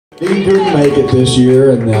He couldn't make it this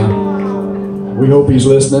year, and we hope he's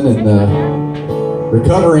listening and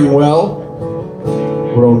recovering well.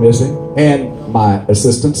 We're gonna miss him. And my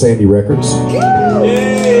assistant, Sandy Records.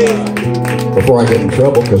 Before I get in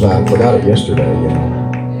trouble, because I forgot it yesterday, you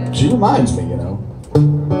know. She reminds me, you know.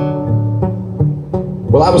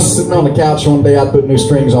 Well, I was sitting on the couch one day. I put new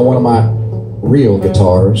strings on one of my real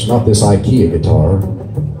guitars, not this IKEA guitar.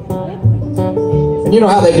 And you know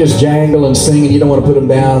how they just jangle and sing and you don't want to put them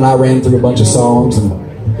down, and I ran through a bunch of songs, and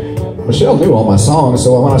Michelle knew all my songs,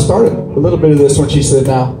 so when I started a little bit of this one, she said,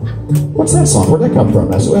 "Now, what's that song? Where'd that come from?"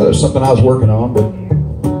 And I said, "Well, there's something I was working on, but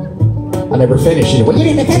I never finished." She said, "Well, you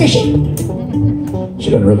didn't finish it." She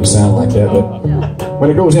doesn't really sound like that, but when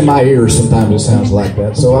it goes in my ears, sometimes it sounds like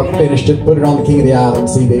that. So I finished it, put it on the King of the Island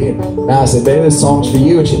CD, and now I said, "Baby, this song's for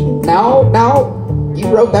you." And she said, No, you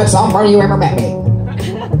wrote that song before you ever met me.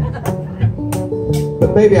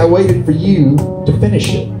 But baby, I waited for you to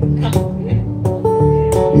finish it.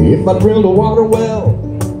 If I drilled a water well,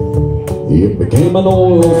 it became an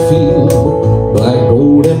oil field, black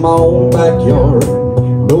gold in my own backyard,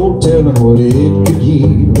 no telling what it could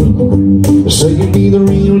yield. They say you'd be the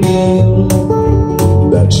real deal,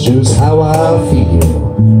 that's just how I feel,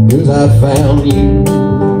 'cause I found you,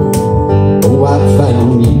 oh I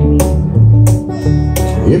found you.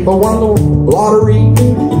 If I won the lottery,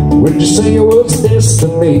 would you say it was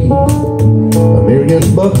destiny?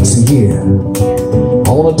 $1,000,000 a year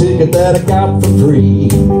on a ticket that I got for free.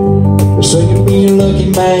 They say you'd be a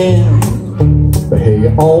lucky man, but hey,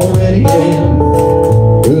 you already am,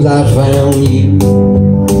 'cause I found you,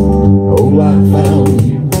 oh I found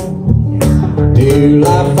you. Till I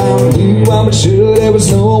found you, I'm sure there was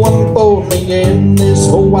no one for me in this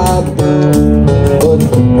whole wide world. But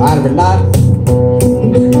night every night,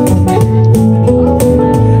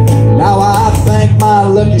 now I thank my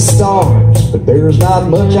lucky stars, but there's not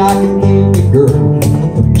much I can give you, girl.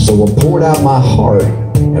 So I poured out my heart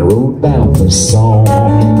and wrote down this song.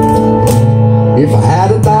 If I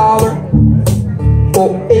had $1 for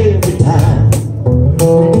every time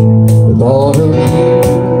the thought of you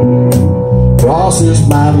crosses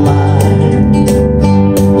my mind,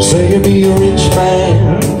 say you'd be a rich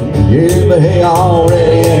man, yeah, but hey, I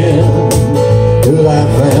already am, 'cause I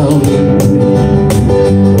found you,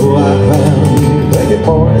 oh I found you. Take it,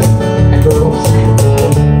 boys and girls.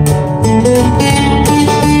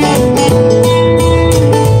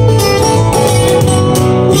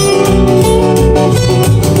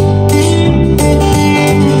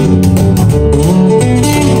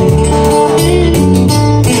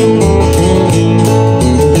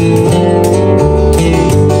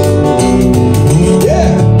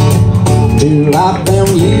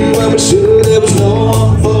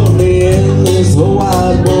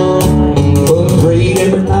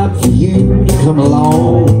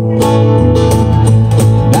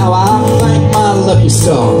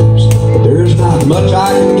 Stars, but there's not much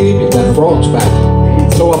I can give you. That frog's back.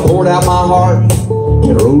 So I poured out my heart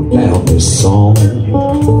and wrote down this song.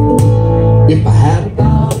 If I had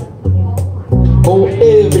 $1 for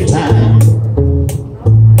every time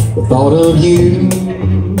the thought of you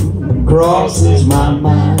crosses my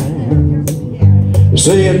mind, they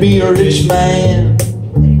say I'd be a rich man,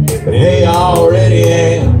 but hey, I already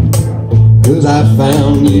am, 'cause I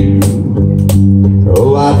found you,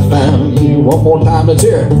 oh I found you. One more time, let's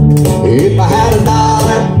hear it. If I had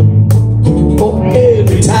 $1 for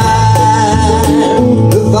every time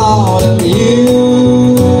the thought of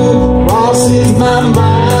you crosses my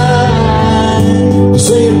mind,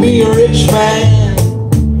 say I'd be a rich man,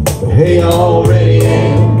 but hey, I already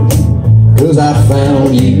am, 'cause I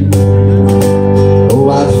found you, oh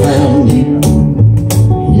I found you.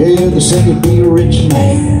 Yeah, they say you'd be a rich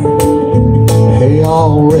man, but hey, I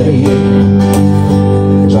already am,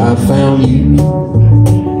 'cause I found you.